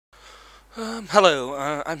Hello,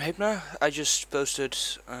 I'm Hypna. I just posted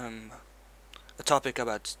a topic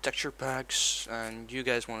about texture packs, and you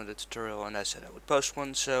guys wanted a tutorial, and I said I would post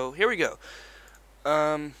one, so here we go.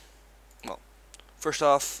 Um, well, first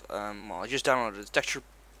off, I just downloaded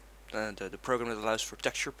the program that allows for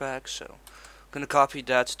texture packs, so I'm gonna copy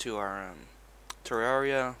that to our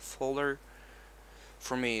Terraria folder.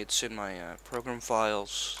 For me, it's in my program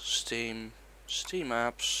files, Steam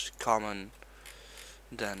apps, common,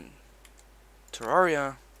 then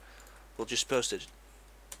Terraria. We'll just place it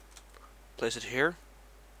here.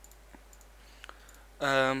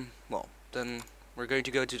 Well, then we're going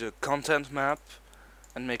to go to the content map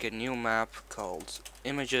and make a new map called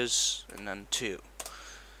images and then 2.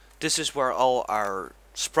 This is where all our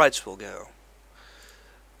sprites will go.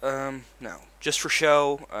 Now, just for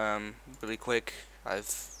show, really quick,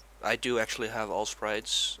 I do actually have all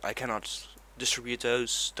sprites. I cannot distribute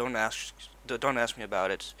those. Don't ask me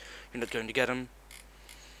about it. You're not going to get them.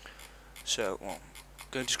 So, well, I'm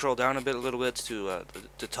going to scroll down a little bit to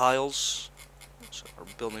the tiles. So our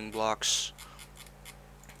building blocks.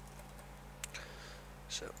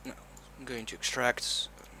 So now I'm going to extract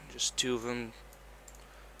just 2 of them.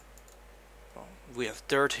 Well, we have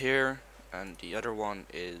dirt here, and the other one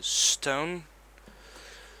is stone.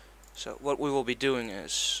 So what we will be doing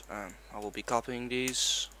is I will be copying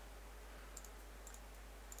these,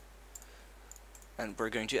 and we're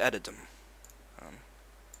going to edit them.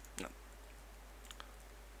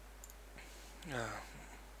 No.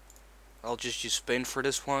 I'll just use paint for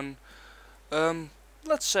this one.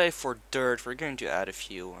 Let's say for dirt we're going to add a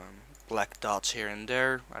few black dots here and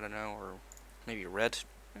there. I don't know, or maybe red.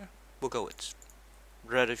 Yeah, we'll go with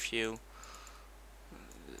red a few.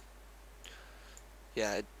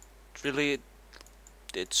 Yeah,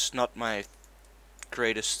 it's not my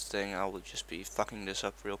greatest thing. I will just be fucking this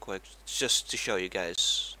up real quick, just to show you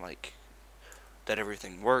guys like that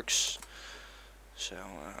everything works. So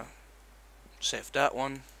save that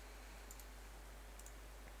one.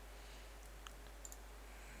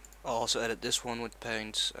 I'll also edit this one with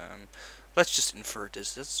paint. Let's just invert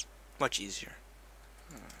this. That's much easier.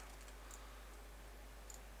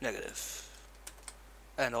 Negative.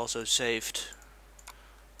 And also saved.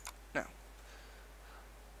 Now.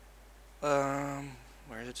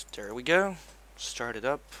 Where is it? There we go. Start it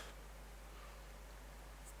up.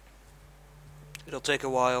 It'll take a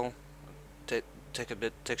while.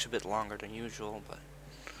 Takes a bit longer than usual, but.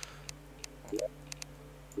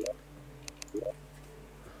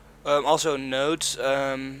 Also note,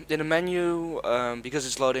 in the menu, because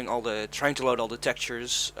it's trying to load all the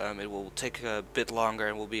textures, it will take a bit longer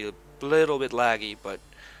and will be a little bit laggy, but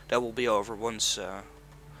that will be over once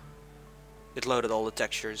it loaded all the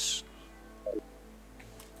textures.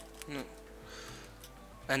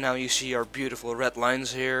 And now you see our beautiful red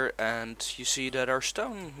lines here, and you see that our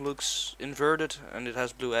stone looks inverted and it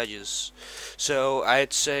has blue edges. So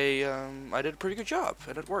I'd say I did a pretty good job,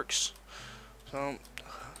 and it works. So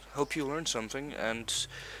hope you learned something, and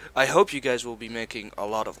I hope you guys will be making a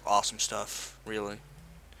lot of awesome stuff, really.